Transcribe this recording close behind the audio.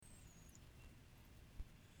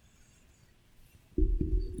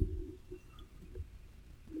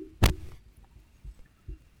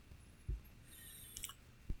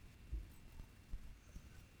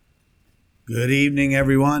Good evening,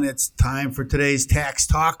 everyone. It's time for today's Tax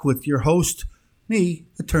Talk with your host, me,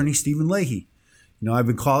 Attorney Stephen Leahy. You know,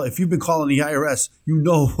 if you've been calling the IRS, you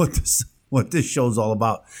know what this show's all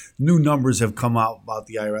about. New numbers have come out about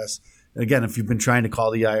the IRS. And again, if you've been trying to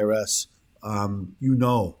call the IRS, you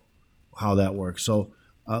know how that works. So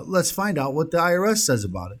let's find out what the IRS says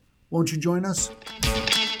about it. Won't you join us?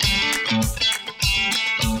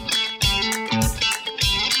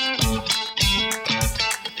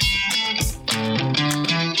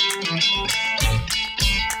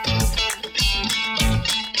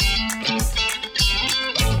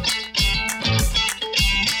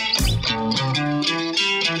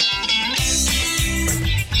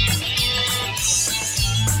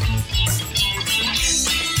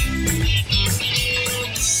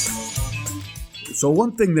 So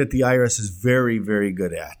one thing that the IRS is very, very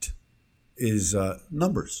good at is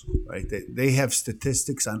numbers, right? They have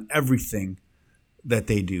statistics on everything that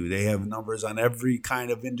they do. They have numbers on every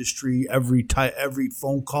kind of industry, every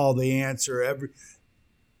phone call they answer,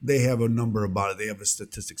 they have a number about it. They have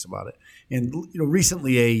statistics about it. And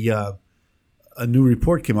recently a new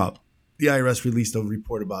report came out. The IRS released a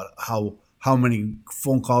report about how many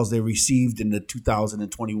phone calls they received in the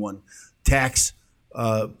 2021 tax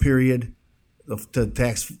period. The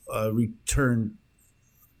tax return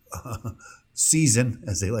season,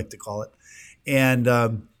 as they like to call it, and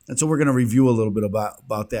so we're going to review a little bit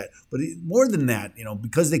about that. But more than that,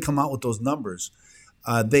 because they come out with those numbers,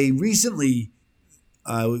 they recently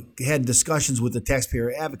had discussions with the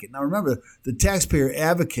Taxpayer Advocate. Now, remember, the Taxpayer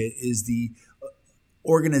Advocate is the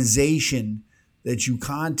organization that you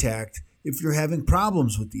contact if you're having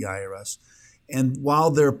problems with the IRS, and while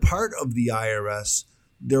they're part of the IRS,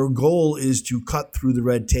 their goal is to cut through the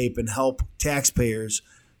red tape and help taxpayers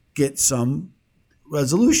get some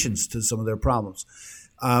resolutions to some of their problems.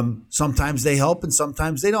 Sometimes they help and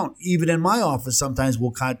sometimes they don't. Even in my office, sometimes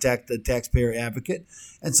we'll contact the Taxpayer Advocate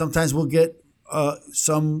and sometimes we'll get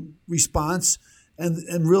some response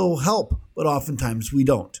and real help, but oftentimes we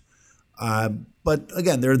don't. But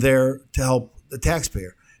again, they're there to help the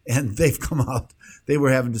taxpayer. And they've come out, they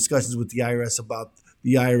were having discussions with the IRS about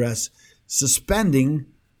the IRS suspending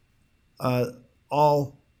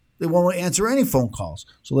they won't answer any phone calls.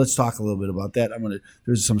 So let's talk a little bit about that.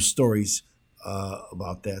 There's some stories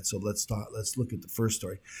about that. So let's look at the first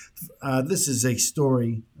story. This is a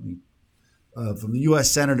story from the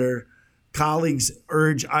U.S. Senator. Colleagues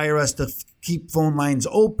urge IRS to keep phone lines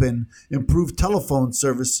open, improve telephone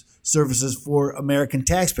services for American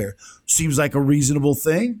taxpayers. Seems like a reasonable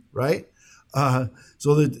thing, right?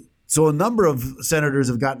 So a number of senators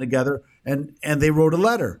have gotten together and they wrote a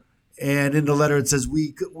letter. And in the letter it says,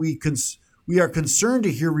 we are concerned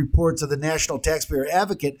to hear reports of the National Taxpayer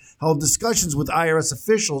Advocate held discussions with IRS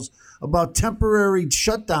officials about temporary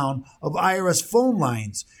shutdown of IRS phone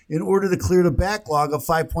lines in order to clear the backlog of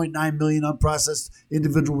 5.9 million unprocessed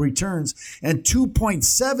individual returns and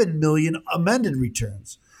 2.7 million amended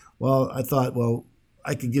returns. Well, I thought,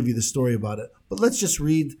 I could give you the story about it, but let's just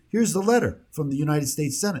read. Here's the letter from the United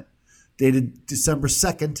States Senate, dated December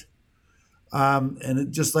 2nd.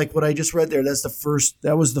 And just like what I just read there,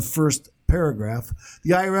 that was the first paragraph. The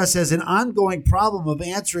IRS has an ongoing problem of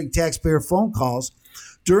answering taxpayer phone calls.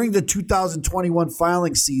 During the 2021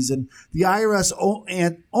 filing season, the IRS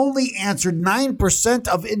only answered 9%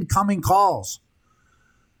 of incoming calls.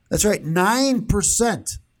 That's right,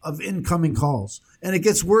 9% of incoming calls. And it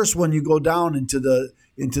gets worse when you go down into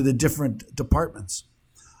the different departments.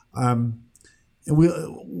 And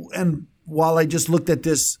while I just looked at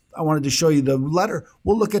this, I wanted to show you the letter.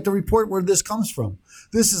 We'll look at the report where this comes from.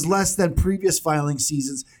 This is less than previous filing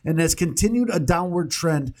seasons and has continued a downward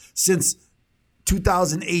trend since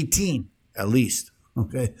 2018, at least.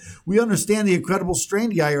 Okay, we understand the incredible strain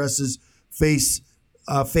the IRS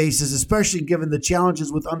faces, especially given the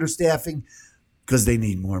challenges with understaffing, because they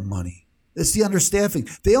need more money. It's the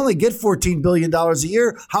understaffing. They only get $14 billion a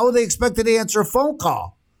year. How are they expected to answer a phone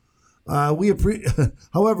call?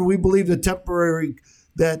 However, we believe that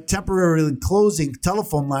temporarily closing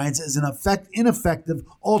telephone lines is an ineffective,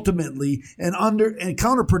 ultimately, and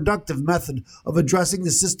counterproductive method of addressing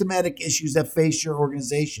the systematic issues that face your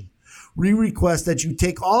organization. We request that you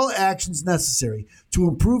take all actions necessary to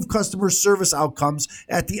improve customer service outcomes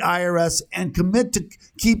at the IRS and commit to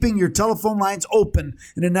keeping your telephone lines open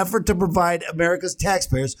in an effort to provide America's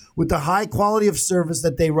taxpayers with the high quality of service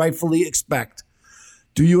that they rightfully expect.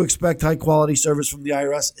 Do you expect high quality service from the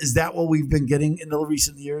IRS? Is that what we've been getting in the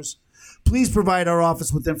recent years? Please provide our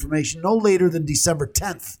office with information no later than December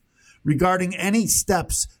 10th regarding any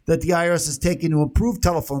steps that the IRS has taken to improve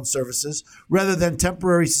telephone services rather than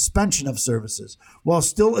temporary suspension of services, while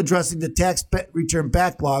still addressing the tax return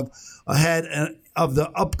backlog ahead of the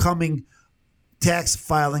upcoming tax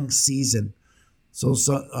filing season. So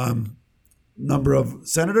number of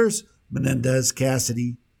senators: Menendez,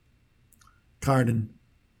 Cassidy, Cardin,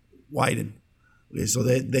 Wyden. Okay, so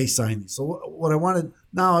they signed. So what I wanted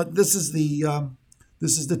now, this is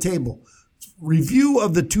the table. Review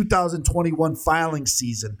of the 2021 filing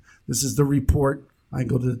season. This is the report. I can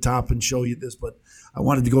go to the top and show you this, but I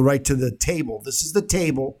wanted to go right to the table. This is the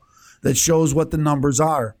table that shows what the numbers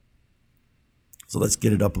are. So let's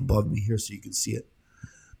get it up above me here so you can see it.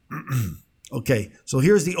 Okay, so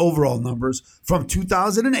here's the overall numbers from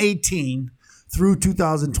 2018 through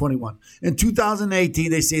 2021. In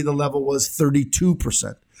 2018, they say the level was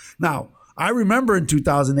 32%. Now, I remember in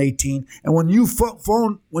 2018, and when you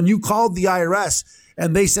called the IRS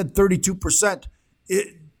and they said 32%,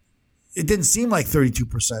 it didn't seem like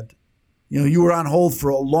 32%. You were on hold for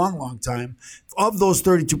a long, long time. Of those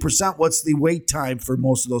 32%, what's the wait time for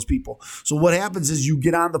most of those people? So what happens is you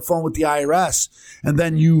get on the phone with the IRS and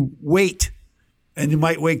then you wait, and you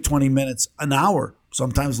might wait 20 minutes, an hour,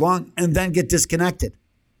 sometimes long, and then get disconnected.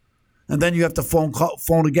 And then you have to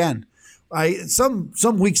phone again.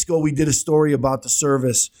 Some weeks ago, we did a story about the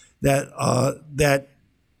service that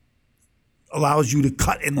allows you to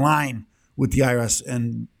cut in line with the IRS,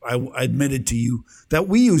 and I admitted to you that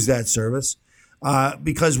we use that service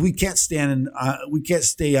because we can't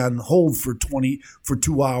stay on hold for 2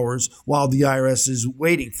 hours while the IRS is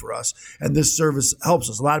waiting for us, and this service helps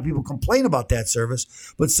us. A lot of people complain about that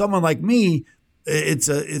service, but someone like me,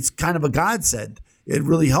 it's kind of a godsend. It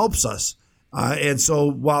really helps us, and so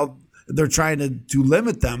while they're trying to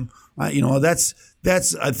limit them, that's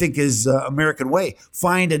I think is American way.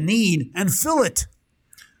 Find a need and fill it.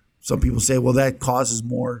 Some people say, well, that causes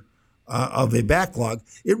more of a backlog.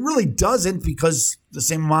 It really doesn't, because the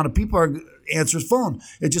same amount of people answers phone.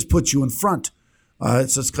 It just puts you in front.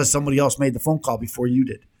 It's just because somebody else made the phone call before you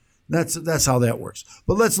did. That's how that works.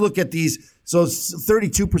 But let's look at these. So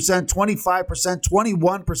 32%, 25%,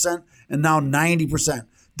 21%, and now 90%.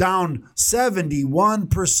 Down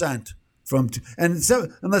 71%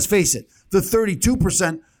 and let's face it, the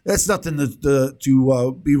 32%, that's nothing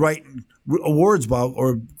to be writing awards about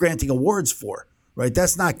or granting awards for, right?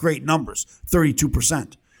 That's not great numbers,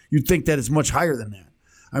 32%. You'd think that it's much higher than that.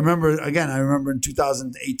 I remember in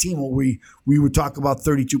 2018 when we would talk about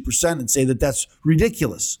 32% and say that that's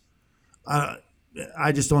ridiculous. I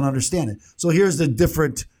just don't understand it. So here's the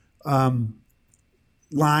different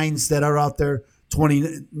lines that are out there,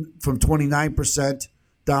 from 29%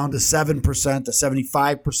 down to 7%, a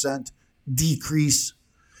 75% decrease.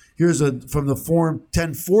 Here's from the Form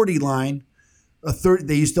 1040 line.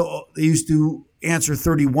 They used to answer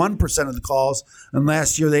 31% of the calls, and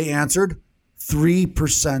last year they answered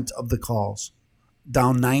 3% of the calls,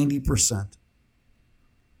 down 90%.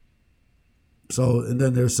 So, and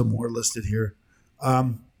then there's some more listed here.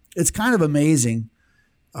 It's kind of amazing.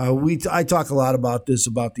 I talk a lot about this,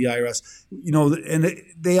 about the IRS, and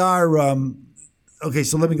they are. Okay,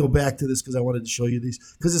 so let me go back to this because I wanted to show you these,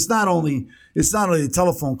 because it's not only the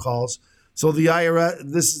telephone calls. So the IRS,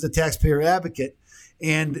 this is the Taxpayer Advocate,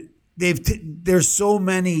 and there's so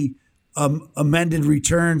many amended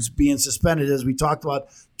returns being suspended, as we talked about.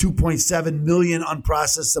 2.7 million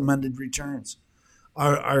unprocessed amended returns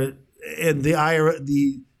are and the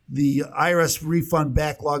IRS refund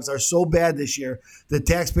backlogs are so bad this year, the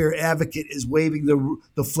Taxpayer Advocate is waving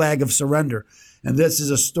the flag of surrender. And this is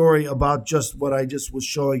a story about just what I just was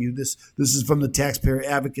showing you. This is from the Taxpayer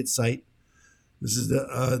Advocate site. This is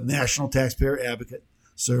the National Taxpayer Advocate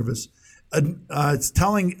Service. It's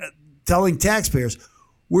telling taxpayers,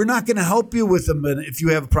 we're not going to help you with them if you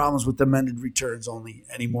have problems with amended returns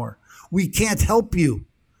anymore. We can't help you.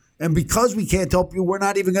 And because we can't help you, we're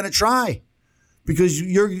not even going to try, because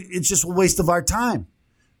it's just a waste of our time.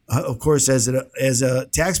 Of course, as a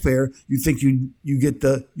taxpayer, you think you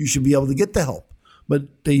should be able to get the help. But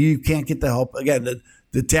you can't get the help. Again,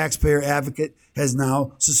 the Taxpayer Advocate has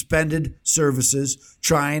now suspended services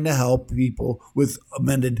trying to help people with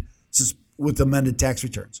amended tax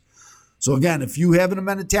returns. So again, if you have an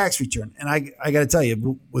amended tax return, and I got to tell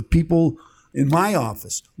you, with people in my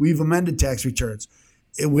office, we've amended tax returns.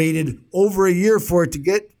 It waited over a year for it to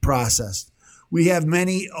get processed. We have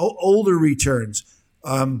many older returns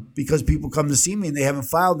because people come to see me and they haven't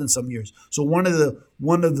filed in some years. So one of the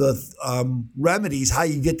remedies, how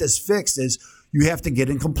you get this fixed, is you have to get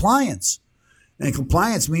in compliance. And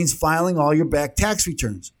compliance means filing all your back tax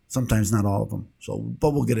returns. Sometimes not all of them. So,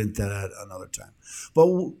 but we'll get into that another time.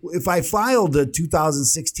 But if I filed the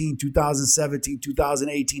 2016, 2017,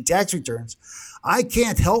 2018 tax returns, I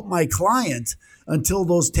can't help my client until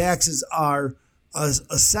those taxes are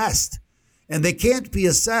assessed. And they can't be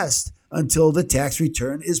assessed until the tax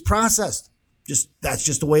return is processed. That's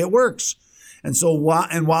just the way it works. And so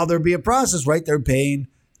while they're being processed, right, they're paying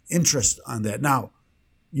interest on that. Now,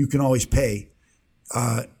 you can always pay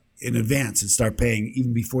in advance and start paying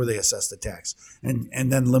even before they assess the tax,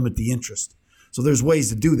 and then limit the interest. So there's ways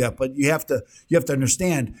to do that, but you have to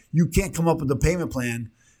understand you can't come up with a payment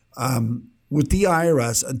plan with the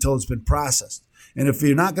IRS until it's been processed. And if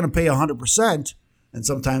you're not going to pay 100%, and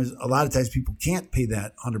sometimes a lot of times people can't pay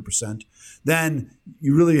that 100%, then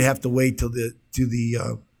you really have to wait till the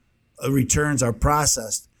returns are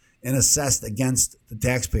processed and assessed against the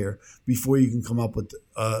taxpayer before you can come up with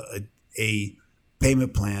a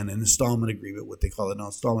payment plan, an installment agreement, what they call an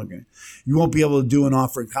installment agreement. You won't be able to do an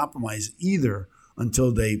offer in compromise either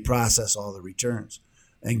until they process all the returns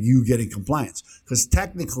and you get in compliance. Because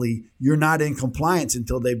technically, you're not in compliance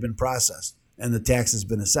until they've been processed and the tax has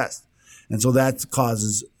been assessed. And so that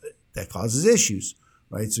causes issues,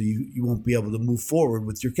 right? So you won't be able to move forward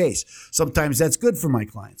with your case. Sometimes that's good for my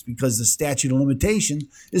clients because the statute of limitation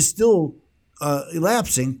is still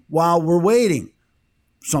elapsing while we're waiting.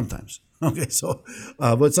 Sometimes. Okay, so,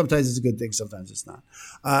 but sometimes it's a good thing, sometimes it's not.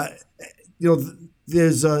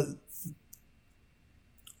 There's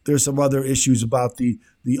some other issues about the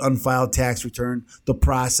unfiled tax return, the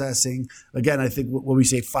processing. Again, I think what we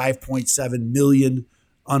say 5.7 million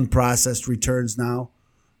unprocessed returns now,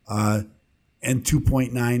 and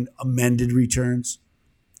 2.9 amended returns.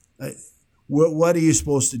 What are you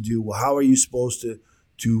supposed to do? Well, how are you supposed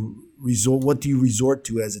to resort? What do you resort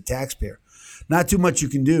to as a taxpayer? Not too much you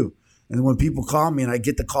can do. And when people call me, and I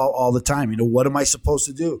get the call all the time, what am I supposed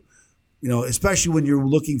to do? Especially when you're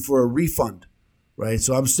looking for a refund, right?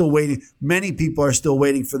 So I'm still waiting. Many people are still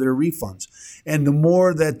waiting for their refunds. And the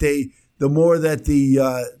more that the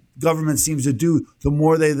government seems to do, the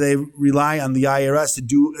more they rely on the IRS to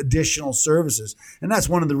do additional services. And that's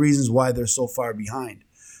one of the reasons why they're so far behind,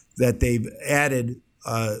 that they've added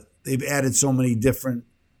so many different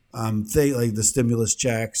things, like the stimulus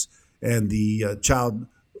checks and the child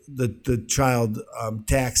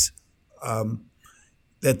tax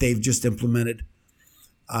that they've just implemented,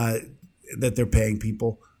 that they're paying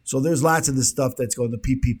people. So there's lots of this stuff that's going, the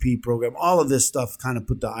PPP program, all of this stuff kind of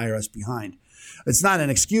put the IRS behind. It's not an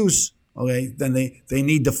excuse, okay? Then they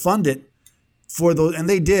need to fund it for those, and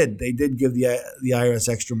they did give the IRS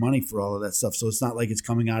extra money for all of that stuff. So it's not like it's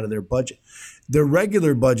coming out of their budget. Their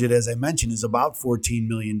regular budget, as I mentioned, is about $14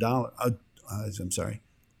 billion. $14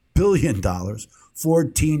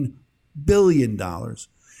 billion.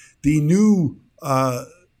 The new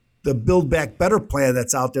the Build Back Better plan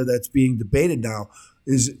that's out there that's being debated now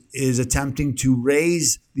is attempting to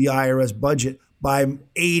raise the IRS budget by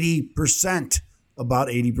 80%, about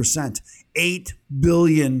 80%, $8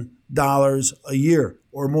 billion a year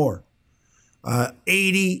or more.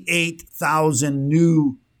 88,000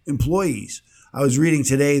 new employees. I was reading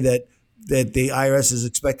today that the IRS is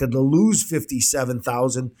expected to lose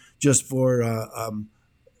 57,000 just for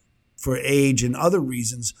age and other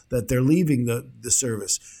reasons that they're leaving the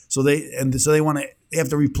service. So they have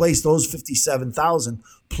to replace those 57,000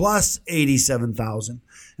 plus 87,000,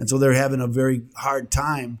 and so they're having a very hard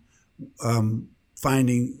time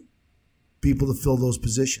finding people to fill those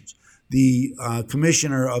positions. The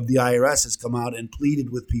commissioner of the IRS has come out and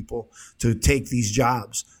pleaded with people to take these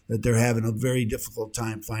jobs, that they're having a very difficult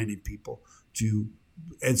time finding people to,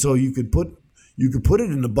 and so you could put it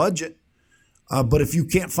in the budget, but if you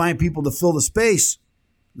can't find people to fill the space,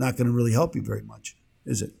 not going to really help you very much,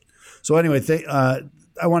 is it? So anyway,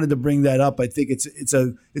 I wanted to bring that up. I think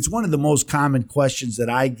it's one of the most common questions that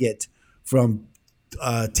I get from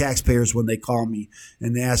taxpayers when they call me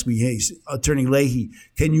and they ask me, "Hey, Attorney Leahy,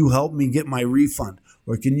 can you help me get my refund,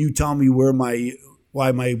 or can you tell me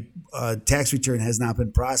why my tax return has not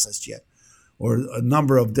been processed yet?" Or a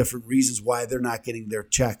number of different reasons why they're not getting their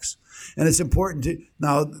checks. And it's important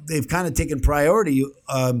now they've kind of taken priority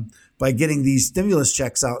by getting these stimulus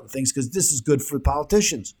checks out and things, because this is good for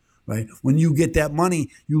politicians, right? When you get that money,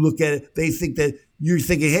 you look at it, they think that you're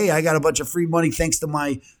thinking, "Hey, I got a bunch of free money thanks to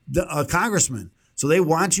my congressman." So they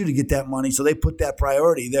want you to get that money, so they put that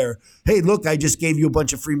priority there. "Hey, look, I just gave you a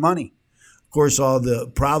bunch of free money." Of course, all the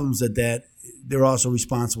problems that they're also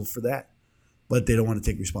responsible for that, but they don't want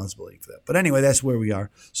to take responsibility for that. But anyway, that's where we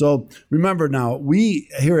are. So remember now, we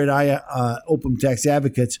here at Open Tax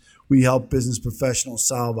Advocates, we help business professionals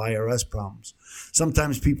solve IRS problems.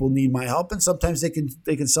 Sometimes people need my help, and sometimes they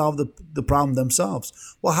can solve the problem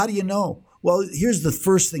themselves. Well, how do you know? Well, here's the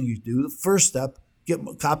first thing you do. The first step: get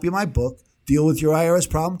a copy of my book, Deal with Your IRS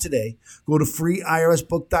Problem Today. Go to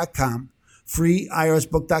freeirsbook.com,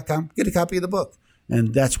 freeirsbook.com, get a copy of the book.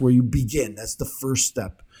 And that's where you begin. That's the first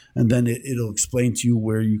step. And then it'll explain to you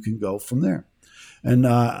where you can go from there. And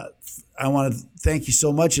I want to thank you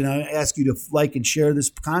so much. And I ask you to like and share this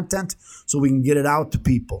content so we can get it out to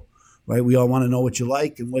people, right? We all want to know what you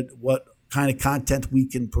like and what kind of content we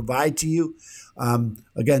can provide to you.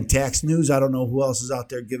 Again, tax news. I don't know who else is out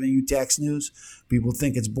there giving you tax news. People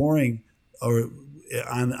think it's boring or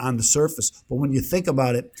on the surface. But when you think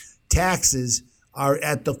about it, taxes are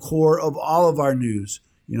at the core of all of our news.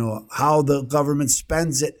 You know, how the government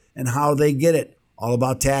spends it and how they get it, all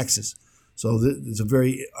about taxes. So it's a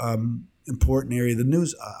very important area of the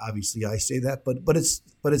news. Obviously, I say that, but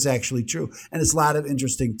it's actually true. And it's a lot of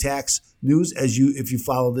interesting tax news. If you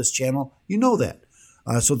follow this channel, you know that.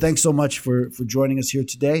 So thanks so much for joining us here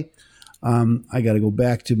today. I got to go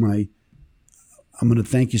back to I'm going to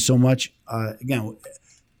thank you so much. Again,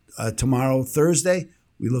 tomorrow, Thursday,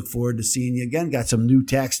 we look forward to seeing you again. Got some new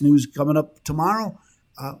tax news coming up tomorrow.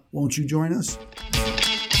 Won't you join us?